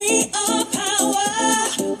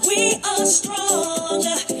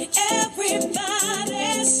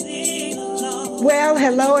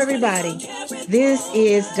Hello, everybody. This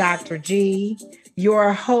is Dr. G,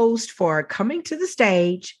 your host for Coming to the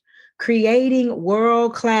Stage, creating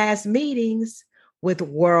world-class meetings with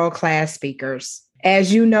world-class speakers.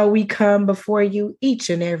 As you know, we come before you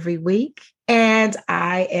each and every week, and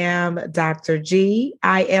I am Dr. G.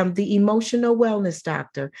 I am the emotional wellness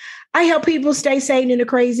doctor. I help people stay sane in a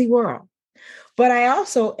crazy world, but I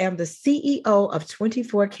also am the CEO of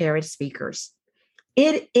 24 Karat Speakers.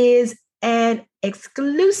 It is an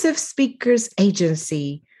exclusive speakers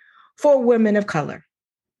agency for women of color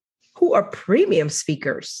who are premium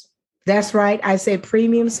speakers. That's right. I said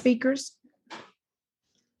premium speakers.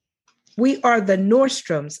 We are the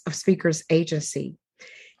Nordstroms of speakers agency.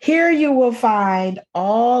 Here you will find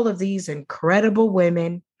all of these incredible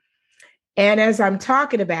women. And as I'm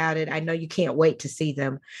talking about it, I know you can't wait to see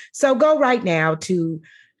them. So go right now to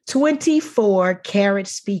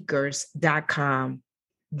 24caratspeakers.com.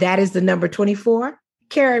 That is the number 24,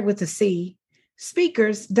 carat with a C,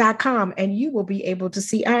 speakers.com. And you will be able to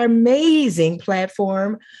see our amazing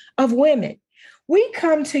platform of women. We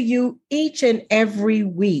come to you each and every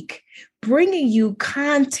week, bringing you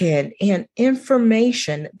content and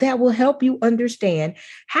information that will help you understand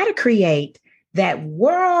how to create that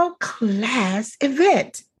world-class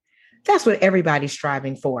event. That's what everybody's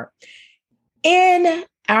striving for. In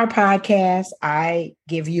our podcast, I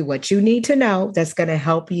give you what you need to know that's going to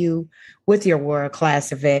help you with your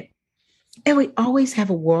world-class event. And we always have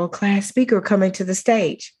a world-class speaker coming to the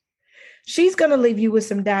stage. She's going to leave you with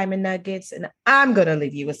some diamond nuggets, and I'm going to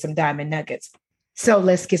leave you with some diamond nuggets. So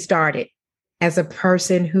let's get started. As a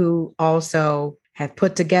person who also have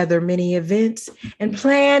put together many events and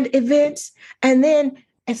planned events, and then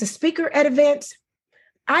as a speaker at events,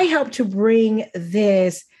 I help to bring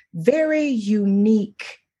this very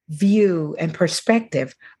unique view and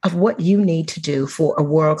perspective of what you need to do for a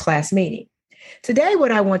world-class meeting. Today,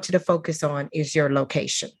 what I want you to focus on is your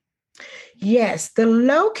location. Yes, the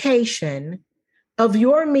location of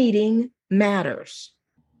your meeting matters,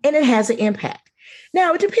 and it has an impact.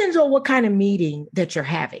 Now, it depends on what kind of meeting that you're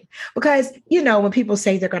having, because, you know, when people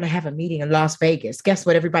say they're going to have a meeting in Las Vegas, guess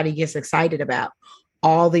what everybody gets excited about?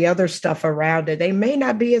 All the other stuff around it. They may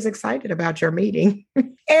not be as excited about your meeting.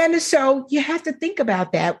 And so you have to think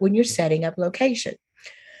about that when you're setting up location.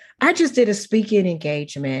 I just did a speaking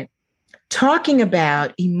engagement talking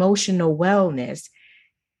about emotional wellness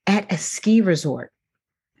at a ski resort.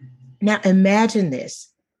 Now, imagine this.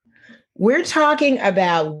 We're talking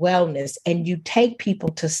about wellness, and you take people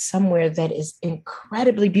to somewhere that is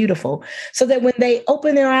incredibly beautiful so that when they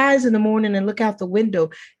open their eyes in the morning and look out the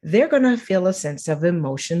window, they're going to feel a sense of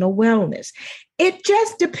emotional wellness. It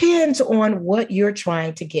just depends on what you're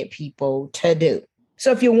trying to get people to do.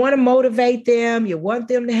 So if you want to motivate them, you want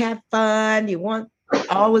them to have fun, you want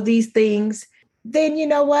all of these things, then you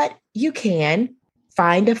know what? You can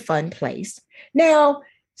find a fun place. Now,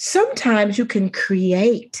 sometimes you can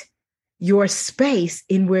create your space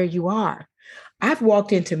in where you are. I've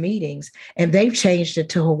walked into meetings and they've changed it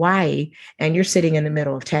to Hawaii and you're sitting in the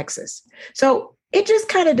middle of Texas. So it just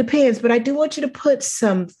kind of depends, but I do want you to put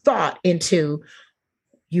some thought into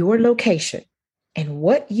your location and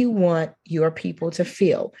what you want your people to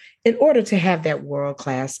feel in order to have that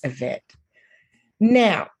world-class event.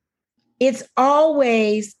 Now, it's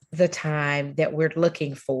always the time that we're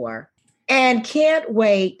looking for and can't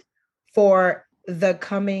wait for the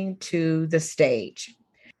coming to the stage.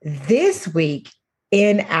 This week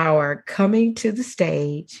in our coming to the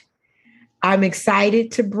stage, I'm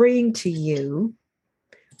excited to bring to you,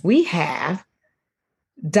 we have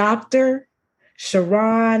Dr.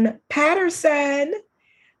 Sheron Patterson.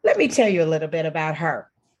 Let me tell you a little bit about her.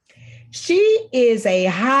 She is a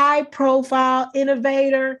high-profile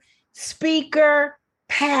innovator, speaker,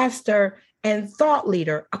 pastor, and thought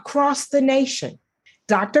leader across the nation.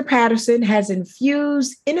 Dr. Patterson has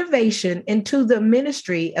infused innovation into the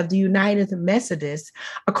ministry of the United Methodists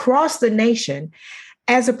across the nation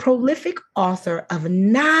as a prolific author of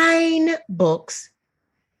 9 books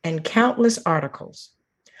and countless articles.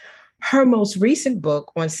 Her most recent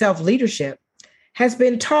book on self-leadership has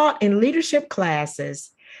been taught in leadership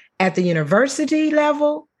classes at the university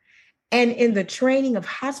level and in the training of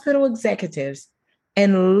hospital executives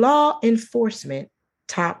and law enforcement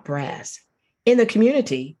top brass. In the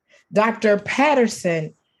community, Dr.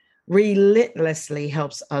 Patterson relentlessly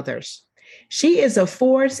helps others. She is a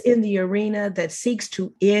force in the arena that seeks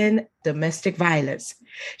to end domestic violence.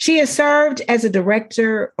 She has served as a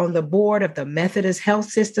director on the board of the Methodist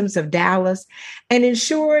Health Systems of Dallas and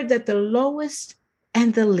ensured that the lowest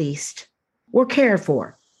and the least were cared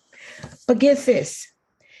for. But get this,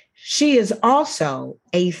 she is also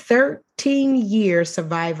a 15-year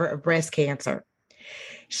survivor of breast cancer.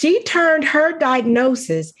 She turned her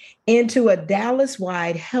diagnosis into a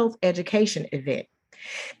Dallas-wide health education event.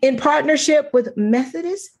 In partnership with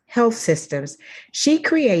Methodist Health Systems, she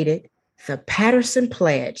created the Patterson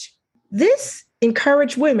Pledge. This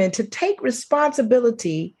encouraged women to take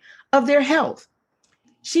responsibility of their health.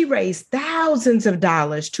 She raised thousands of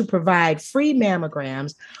dollars to provide free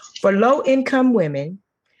mammograms for low-income women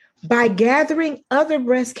by gathering other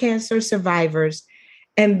breast cancer survivors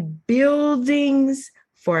and buildings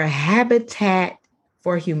for Habitat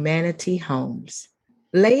for Humanity homes.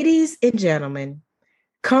 Ladies and gentlemen,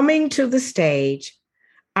 coming to the stage,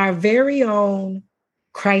 our very own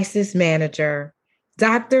crisis manager,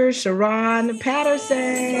 Dr. Sheron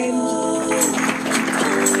Patterson.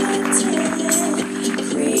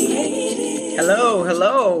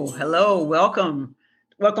 Hello.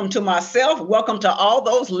 Welcome to myself. Welcome to all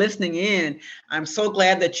those listening in. I'm so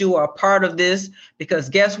glad that you are a part of this because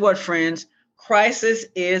guess what, friends? Crisis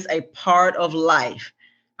is a part of life.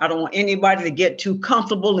 I don't want anybody to get too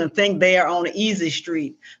comfortable and think they are on an easy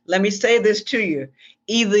street. Let me say this to you.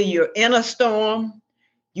 Either you're in a storm,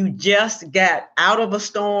 you just got out of a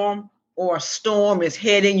storm, or a storm is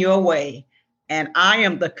heading your way. And I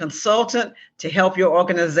am the consultant to help your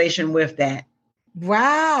organization with that.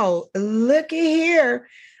 Wow, looky here.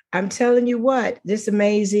 I'm telling you what, this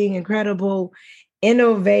amazing, incredible,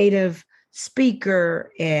 innovative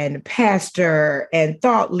speaker and pastor and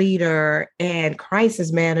thought leader and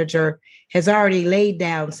crisis manager has already laid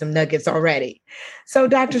down some nuggets already. So,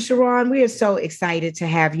 Dr. Sheron, we are so excited to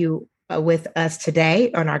have you with us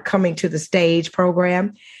today on our Coming to the Stage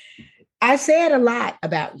program. I said a lot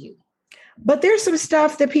about you, but there's some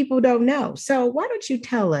stuff that people don't know. So why don't you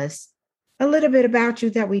tell us a little bit about you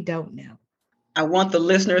that we don't know? I want the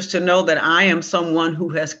listeners to know that I am someone who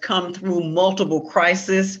has come through multiple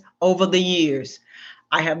crises over the years.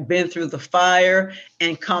 I have been through the fire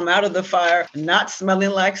and come out of the fire not smelling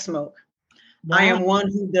like smoke. Wow. I am one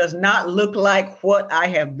who does not look like what I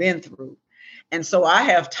have been through. And so I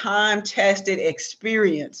have time-tested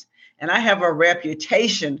experience, and I have a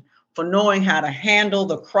reputation for knowing how to handle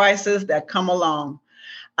the crises that come along.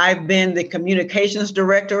 I've been the communications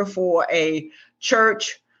director for a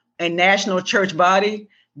church, a national church body.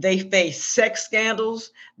 They face sex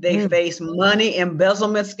scandals. They face money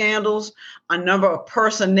embezzlement scandals, a number of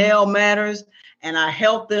personnel matters, and I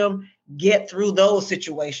help them get through those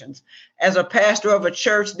situations. As a pastor of a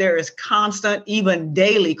church, there is constant, even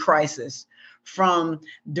daily crisis, from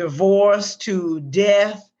divorce to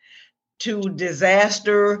death, to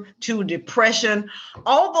disaster, to depression.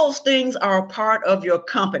 All those things are a part of your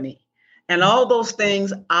company. And all those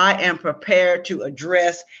things I am prepared to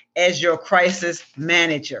address as your crisis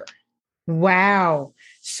manager. Wow.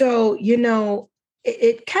 So,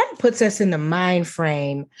 it kind of puts us in the mind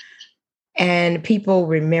frame, and people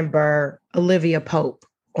remember Olivia Pope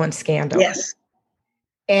on Scandal. Yes.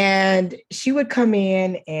 And she would come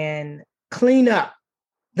in and clean up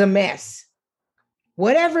the mess.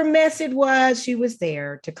 Whatever mess it was, she was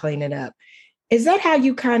there to clean it up. Is that how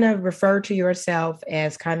you kind of refer to yourself,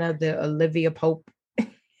 as kind of the Olivia Pope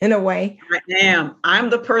in a way? I am. I'm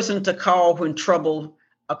the person to call when trouble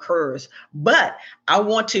occurs. But I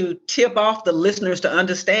want to tip off the listeners to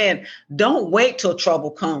understand, don't wait till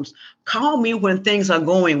trouble comes. Call me when things are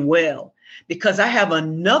going well, because I have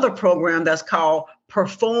another program that's called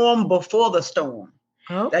Perform Before the Storm.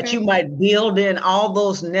 Okay. That you might build in all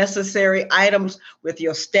those necessary items with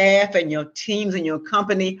your staff and your teams and your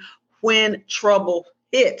company when trouble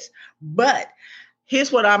hits. But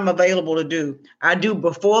here's what I'm available to do. I do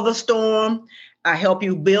before the storm. I help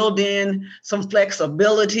you build in some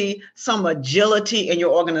flexibility, some agility in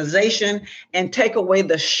your organization, and take away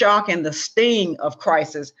the shock and the sting of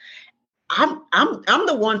crisis. I'm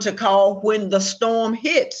the one to call when the storm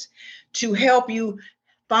hits, to help you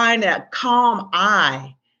find that calm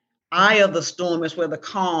eye of the storm is where the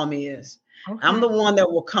calm is. Okay. I'm the one that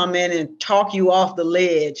will come in and talk you off the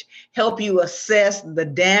ledge, help you assess the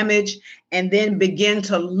damage, and then begin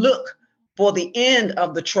to look for the end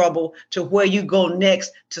of the trouble to where you go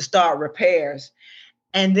next to start repairs.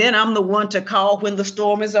 And then I'm the one to call when the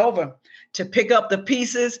storm is over, to pick up the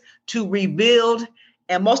pieces, to rebuild.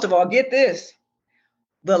 And most of all, get this,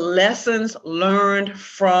 the lessons learned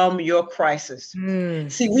from your crisis.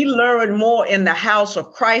 See, we learn more in the house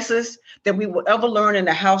of crisis than we will ever learn in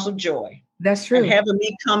the house of joy. That's true. And having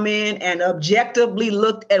me come in and objectively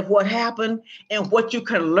look at what happened and what you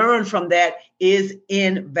can learn from that is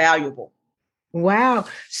invaluable. Wow.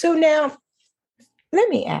 So now, let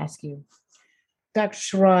me ask you, Dr.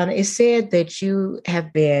 Sheron, it said that you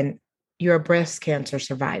have been you're a breast cancer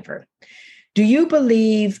survivor. Do you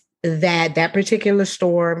believe that that particular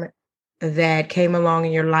storm that came along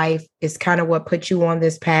in your life is kind of what put you on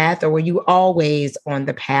this path, or were you always on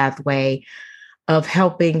the pathway of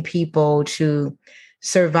helping people to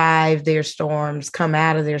survive their storms, come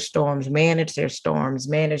out of their storms, manage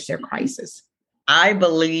their crisis? I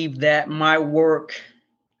believe that my work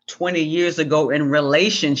 20 years ago in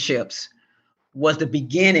relationships was the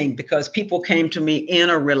beginning, because people came to me in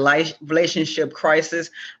a relationship crisis.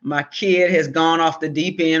 My kid has gone off the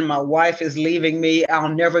deep end. My wife is leaving me. I'll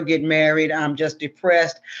never get married. I'm just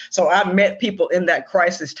depressed. So I met people in that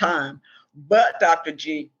crisis time. But Dr.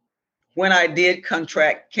 G, when I did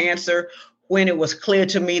contract cancer, when it was clear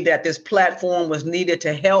to me that this platform was needed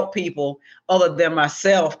to help people other than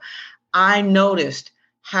myself, I noticed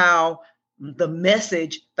how the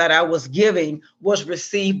message that I was giving was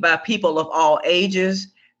received by people of all ages,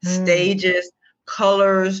 stages,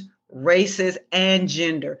 colors, races, and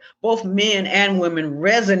gender. Both men and women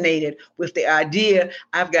resonated with the idea,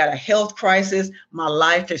 I've got a health crisis, my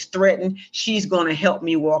life is threatened, she's going to help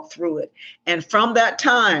me walk through it. And from that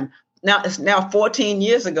time, now it's now 14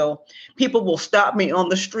 years ago, people will stop me on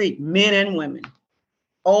the street, men and women,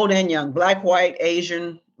 old and young, Black, white,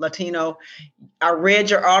 Asian, Latino. I read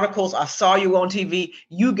your articles. I saw you on TV.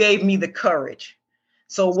 You gave me the courage.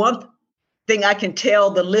 So one thing I can tell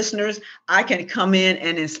the listeners, I can come in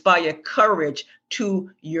and inspire courage to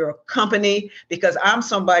your company, because I'm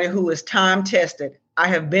somebody who is time tested. I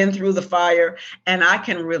have been through the fire, and I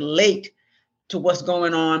can relate to what's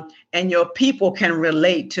going on, and your people can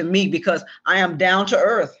relate to me because I am down to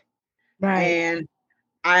earth. Right. And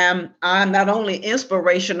I'm not only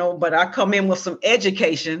inspirational, but I come in with some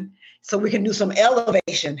education so we can do some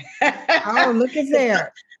elevation. Oh, look at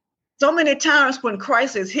there. So many times when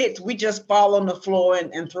crisis hits, we just fall on the floor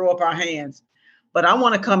and throw up our hands. But I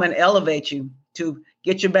want to come and elevate you to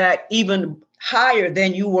get you back even higher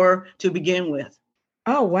than you were to begin with.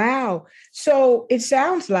 Oh, wow. So it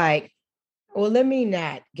sounds like, well, let me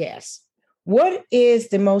not guess. What is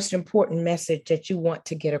the most important message that you want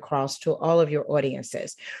to get across to all of your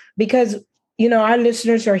audiences? Because, our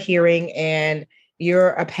listeners are hearing, and you're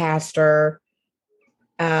a pastor.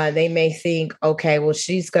 They may think, okay, well,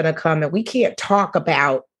 she's going to come and we can't talk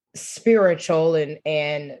about spiritual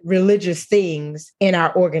and religious things in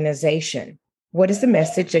our organization. What is the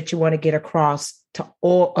message that you want to get across to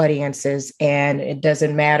all audiences? And it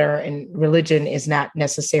doesn't matter, and religion is not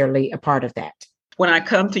necessarily a part of that. When I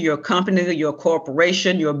come to your company, your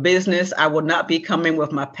corporation, your business, I will not be coming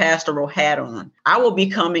with my pastoral hat on. I will be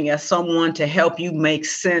coming as someone to help you make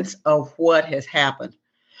sense of what has happened.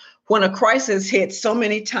 When a crisis hits, so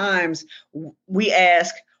many times we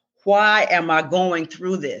ask, why am I going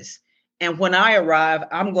through this? And when I arrive,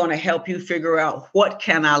 I'm going to help you figure out, what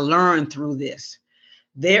can I learn through this?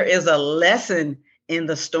 There is a lesson in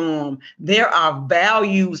the storm. There are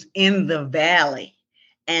values in the valley.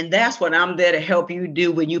 And that's what I'm there to help you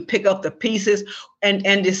do when you pick up the pieces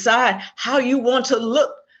and decide how you want to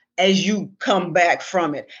look as you come back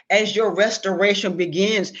from it. As your restoration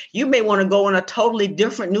begins, you may want to go in a totally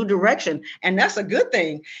different new direction. And that's a good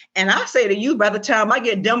thing. And I say to you, by the time I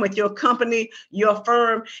get done with your company, your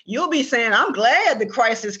firm, you'll be saying, I'm glad the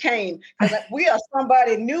crisis came, because we are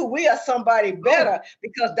somebody new. We are somebody better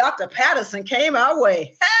because Dr. Patterson came our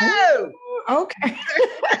way. Oh! Okay.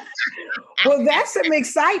 Well, that's some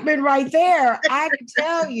excitement right there. I can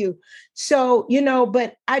tell you. So,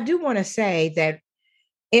 but I do want to say that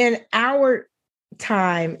in our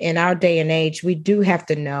time, in our day and age, we do have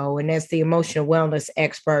to know, and as the emotional wellness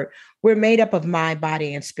expert, we're made up of mind,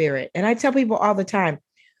 body, and spirit. And I tell people all the time,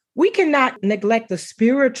 we cannot neglect the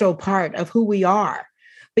spiritual part of who we are,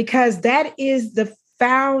 because that is the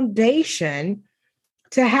foundation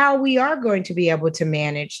to how we are going to be able to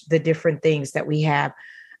manage the different things that we have,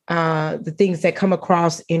 the things that come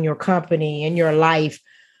across in your company, in your life,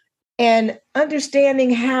 and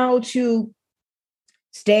understanding how to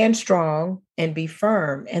stand strong and be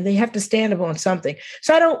firm. And they have to stand up on something.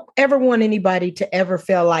 So I don't ever want anybody to ever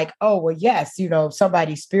feel like, oh, well, yes,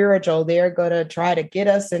 somebody's spiritual, they're going to try to get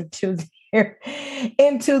us into their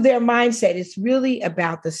mindset. It's really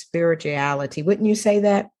about the spirituality. Wouldn't you say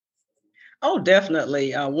that? Oh,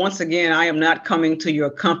 definitely. Once again, I am not coming to your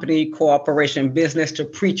company, corporation, business to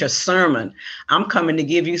preach a sermon. I'm coming to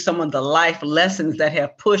give you some of the life lessons that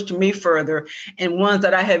have pushed me further, and ones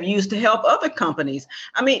that I have used to help other companies.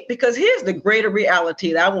 I mean, because here's the greater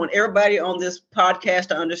reality that I want everybody on this podcast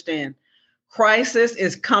to understand. Crisis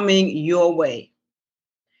is coming your way.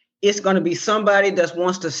 It's going to be somebody that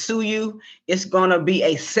wants to sue you. It's going to be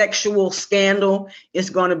a sexual scandal.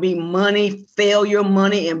 It's going to be money failure,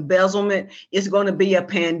 money embezzlement. It's going to be a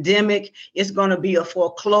pandemic. It's going to be a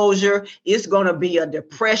foreclosure. It's going to be a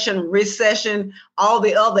depression, recession, all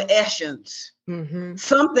the other actions. Mm-hmm.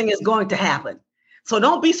 Something is going to happen. So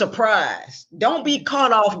don't be surprised. Don't be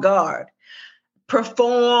caught off guard.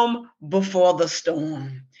 Perform before the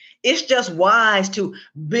storm. It's just wise to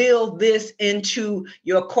build this into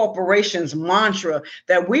your corporation's mantra,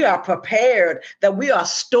 that we are prepared, that we are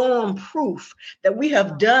storm proof, that we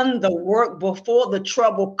have done the work before the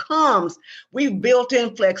trouble comes. We've built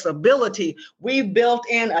in flexibility. We've built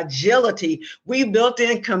in agility. We've built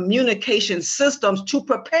in communication systems to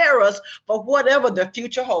prepare us for whatever the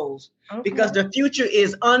future holds. Okay. Because the future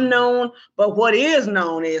is unknown, but what is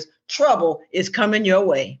known is trouble is coming your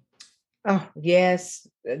way. Oh, yes.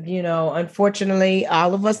 Unfortunately,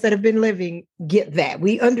 all of us that have been living get that.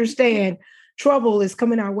 We understand trouble is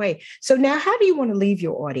coming our way. So now, how do you want to leave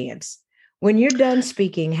your audience? When you're done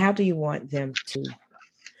speaking, how do you want them to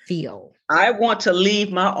feel? I want to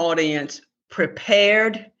leave my audience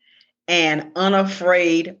prepared and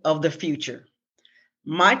unafraid of the future.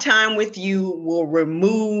 My time with you will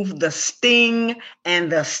remove the sting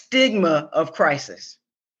and the stigma of crisis.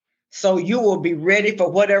 So you will be ready for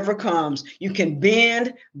whatever comes. You can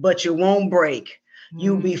bend, but you won't break.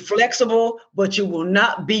 You'll be flexible, but you will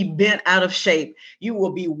not be bent out of shape. You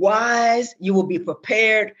will be wise. You will be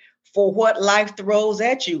prepared for what life throws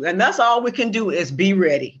at you. And that's all we can do is be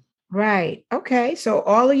ready. Right. Okay. So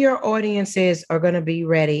all of your audiences are going to be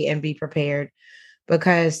ready and be prepared,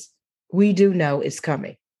 because we do know it's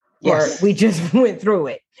coming. Yes. Or we just went through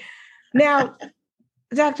it. Now,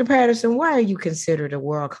 Dr. Patterson, why are you considered a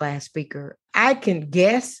world-class speaker? I can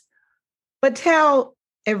guess, but tell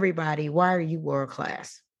everybody, why are you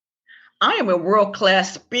world-class? I am a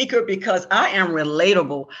world-class speaker because I am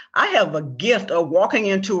relatable. I have a gift of walking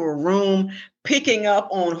into a room, picking up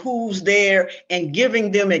on who's there and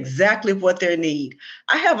giving them exactly what they need.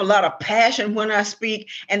 I have a lot of passion when I speak,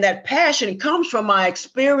 and that passion comes from my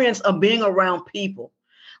experience of being around people.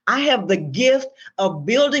 I have the gift of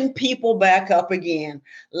building people back up again.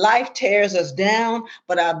 Life tears us down,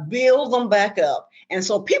 but I build them back up. And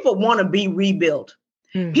so people want to be rebuilt.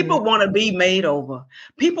 Mm-hmm. People want to be made over.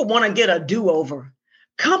 People want to get a do-over.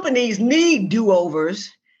 Companies need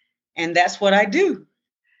do-overs, and that's what I do.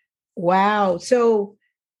 Wow. So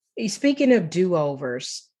speaking of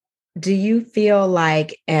do-overs, do you feel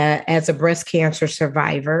like as a breast cancer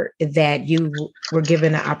survivor that you were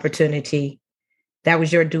given an opportunity? That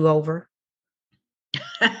was your do-over?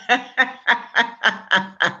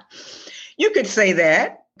 You could say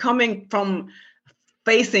that. Coming from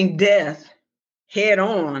facing death head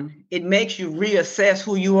on, it makes you reassess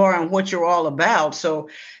who you are and what you're all about. So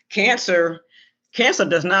cancer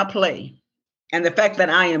does not play. And the fact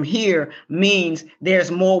that I am here means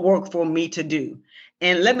there's more work for me to do.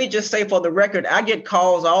 And let me just say, for the record, I get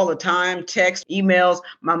calls all the time, texts, emails.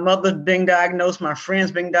 My mother's being diagnosed, my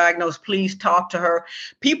friend's being diagnosed. Please talk to her.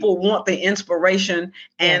 People want the inspiration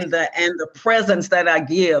and the presence that I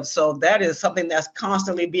give. So that is something that's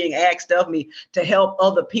constantly being asked of me, to help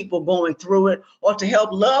other people going through it, or to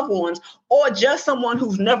help loved ones, or just someone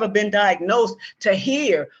who's never been diagnosed to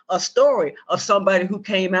hear a story of somebody who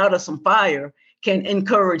came out of some fire can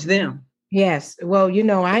encourage them. Yes. Well,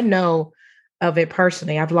 I know of it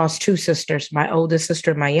personally. I've lost two sisters, my oldest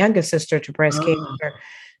sister and my youngest sister, to breast cancer.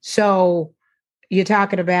 So you're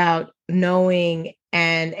talking about knowing,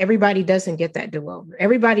 and everybody doesn't get that do-over.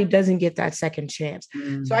 Everybody doesn't get that second chance.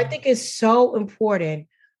 Mm. So I think it's so important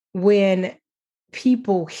when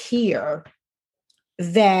people hear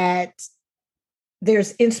that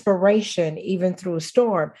there's inspiration even through a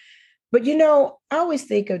storm. But, I always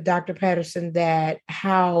think of Dr. Patterson, that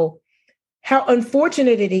how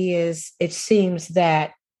unfortunate it is, it seems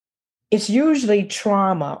that it's usually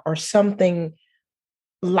trauma or something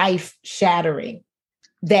life-shattering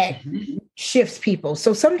that shifts people.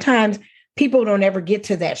 So sometimes people don't ever get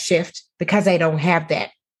to that shift because they don't have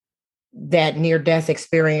that near-death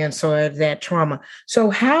experience or that trauma. So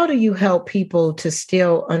how do you help people to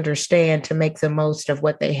still understand, to make the most of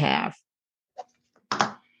what they have?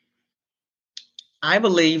 I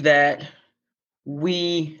believe that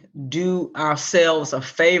we do ourselves a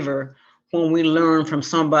favor when we learn from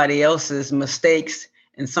somebody else's mistakes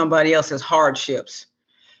and somebody else's hardships.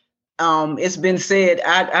 It's been said,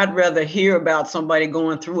 I'd rather hear about somebody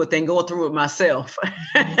going through it than go through it myself.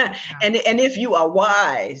 Yeah. And if you are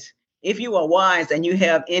wise and you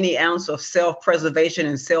have any ounce of self-preservation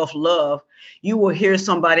and self-love, you will hear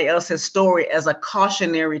somebody else's story as a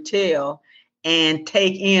cautionary tale and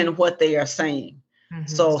take in what they are saying. Mm-hmm.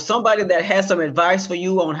 So somebody that has some advice for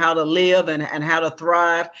you on how to live and how to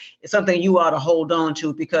thrive is something you ought to hold on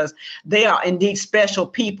to, because they are indeed special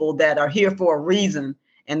people that are here for a reason.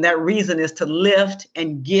 And that reason is to lift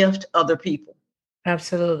and gift other people.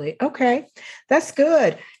 Absolutely. Okay. That's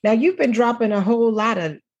good. Now you've been dropping a whole lot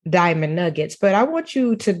of diamond nuggets, but I want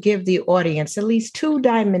you to give the audience at least 2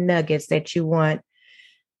 diamond nuggets that you want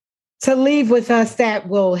to leave with us that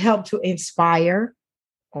will help to inspire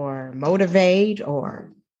or motivate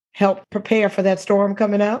or help prepare for that storm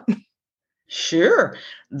coming up. Sure.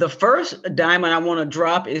 The first diamond I want to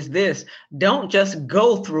drop is this: don't just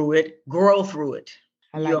go through it, grow through it.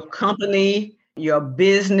 I Your like that. company, your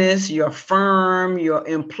business, your firm, your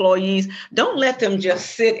employees, don't let them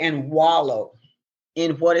just sit and wallow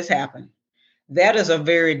in what has happened. That is a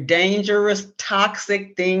very dangerous,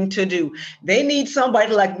 toxic thing to do. They need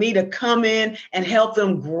somebody like me to come in and help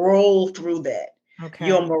them grow through that.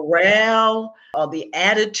 Your Okay. morale or the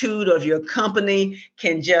attitude of your company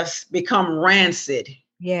can just become rancid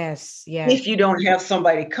Yes. if Yes. you don't have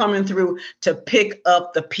somebody coming through to pick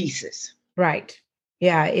up the pieces. Right.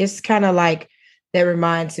 Yeah. It's kind of like, that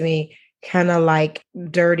reminds me, kind of like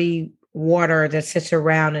dirty water that sits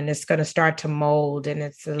around and it's going to start to mold. And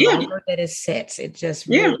it's the Yeah, longer that it sits, it just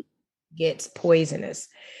yeah, really gets poisonous.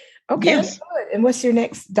 Okay. yes. Good. And what's your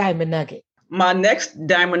next diamond nugget? My next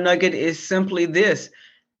diamond nugget is simply this: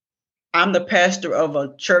 I'm the pastor of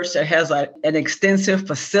a church that has an extensive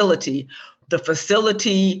facility. The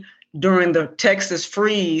facility during the Texas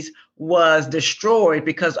freeze was destroyed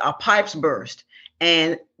because our pipes burst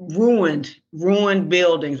and ruined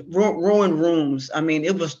buildings, ruined rooms. I mean,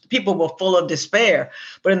 it was, people were full of despair.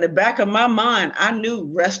 But in the back of my mind, I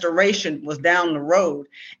knew restoration was down the road.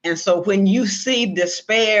 And so when you see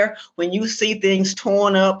despair, when you see things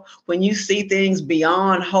torn up, when you see things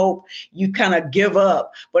beyond hope, you kind of give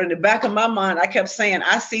up. But in the back of my mind, I kept saying,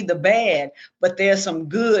 I see the bad, but there's some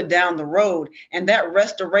good down the road. And that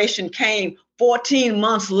restoration came 14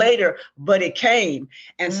 months later, but it came.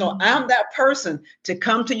 And so I'm that person to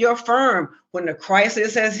come to your firm when the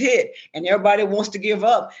crisis has hit and everybody wants to give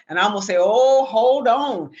up. And I'm going to say, oh, hold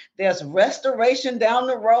on. There's restoration down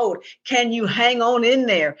the road. Can you hang on in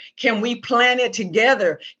there? Can we plan it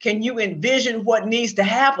together? Can you envision what needs to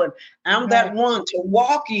happen? I'm that one to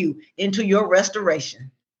walk you into your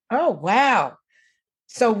restoration. Oh, wow.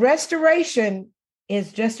 So restoration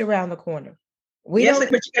is just around the corner. We Yes, don't,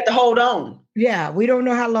 but you got to hold on. yeah, we don't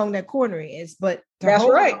know how long that corner is, but to That's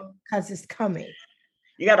hold right. on because it's coming.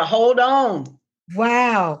 You got to hold on.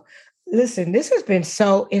 Wow. Listen, this has been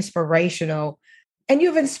so inspirational and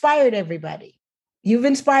you've inspired everybody. You've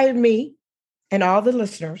inspired me and all the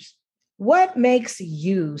listeners. What makes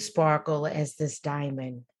you sparkle as this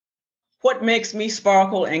diamond? What makes me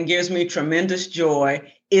sparkle and gives me tremendous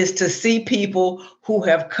joy is to see people who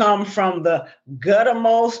have come from the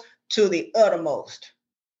guttermost to the uttermost,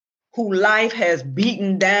 who life has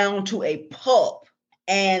beaten down to a pulp,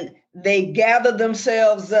 and they gather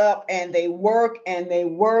themselves up and they work and they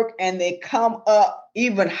work and they come up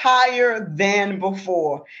even higher than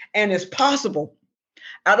before. And it's possible.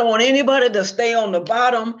 I don't want anybody to stay on the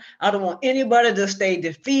bottom. I don't want anybody to stay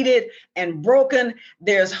defeated and broken.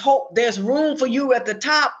 There's hope. There's room for you at the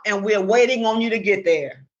top, and we're waiting on you to get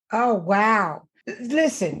there. Oh, wow.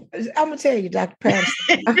 Listen, I'm going to tell you, Dr.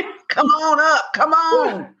 Patterson. Come on up. Come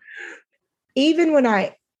on. Even when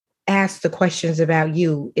I asked the questions about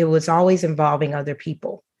you, it was always involving other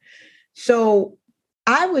people. So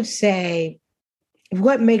I would say,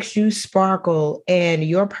 what makes you sparkle and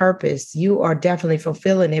your purpose, you are definitely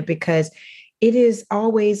fulfilling it, because it is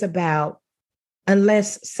always about,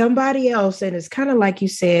 unless somebody else, and it's kind of like you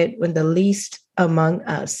said, when the least among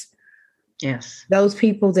us, yes, those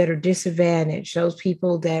people that are disadvantaged, those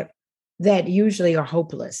people that usually are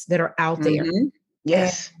hopeless, that are out there. Mm-hmm.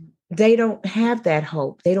 Yes. And they don't have that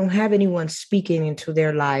hope. They don't have anyone speaking into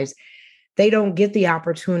their lives. They don't get the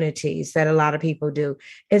opportunities that a lot of people do.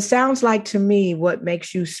 It sounds like to me what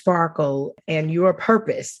makes you sparkle and your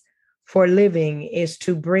purpose for living is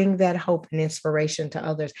to bring that hope and inspiration to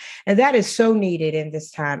others. And that is so needed in this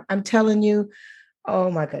time. I'm telling you, oh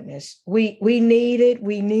my goodness, we need it.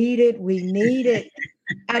 We need it. We need it.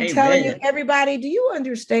 I'm telling you, Amen. everybody, do you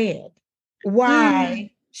understand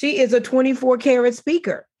why she is a 24 karat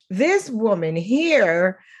speaker? This woman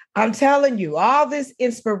here, I'm telling you, all this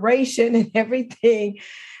inspiration and everything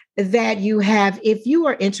that you have. If you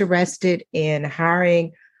are interested in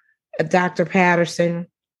hiring Dr. Patterson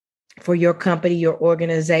for your company, your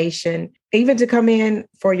organization, even to come in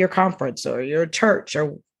for your conference or your church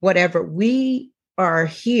or whatever, we are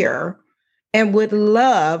here and would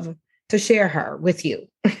love to share her with you.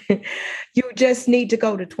 You just need to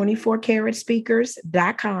go to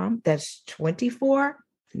 24caratspeakers.com. That's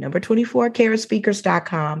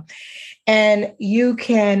 24caratspeakers.com. And you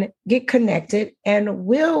can get connected, and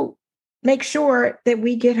we'll make sure that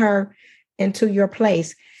we get her into your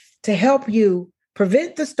place to help you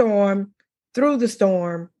prevent the storm, through the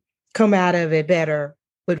storm, come out of it better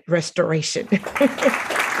with restoration.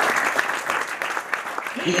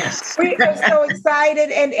 Yes. We are so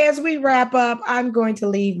excited. And as we wrap up, I'm going to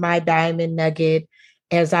leave my diamond nugget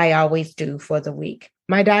as I always do for the week.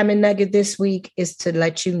 My diamond nugget this week is to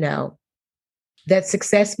let you know that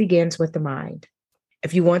success begins with the mind.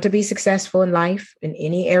 If you want to be successful in life, in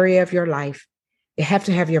any area of your life, you have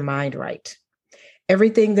to have your mind right.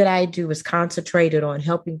 Everything that I do is concentrated on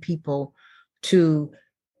helping people to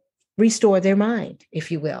restore their mind,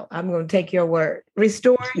 if you will. I'm going to take your word.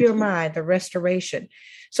 Restore your mind, the restoration.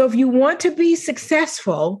 So if you want to be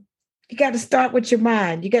successful, you got to start with your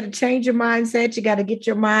mind. You got to change your mindset. You got to get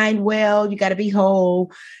your mind well. You got to be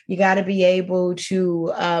whole. You got to be able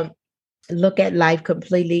to look at life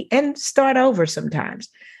completely and start over sometimes.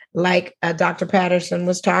 Like Dr. Patterson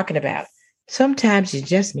was talking about. Sometimes you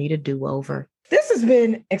just need a do-over. This has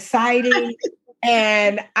been exciting.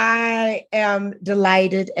 And I am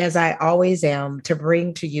delighted, as I always am, to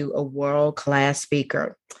bring to you a world-class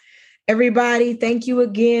speaker. Everybody, thank you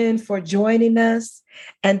again for joining us.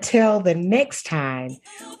 Until the next time,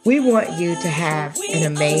 we want you to have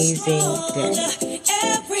an amazing day.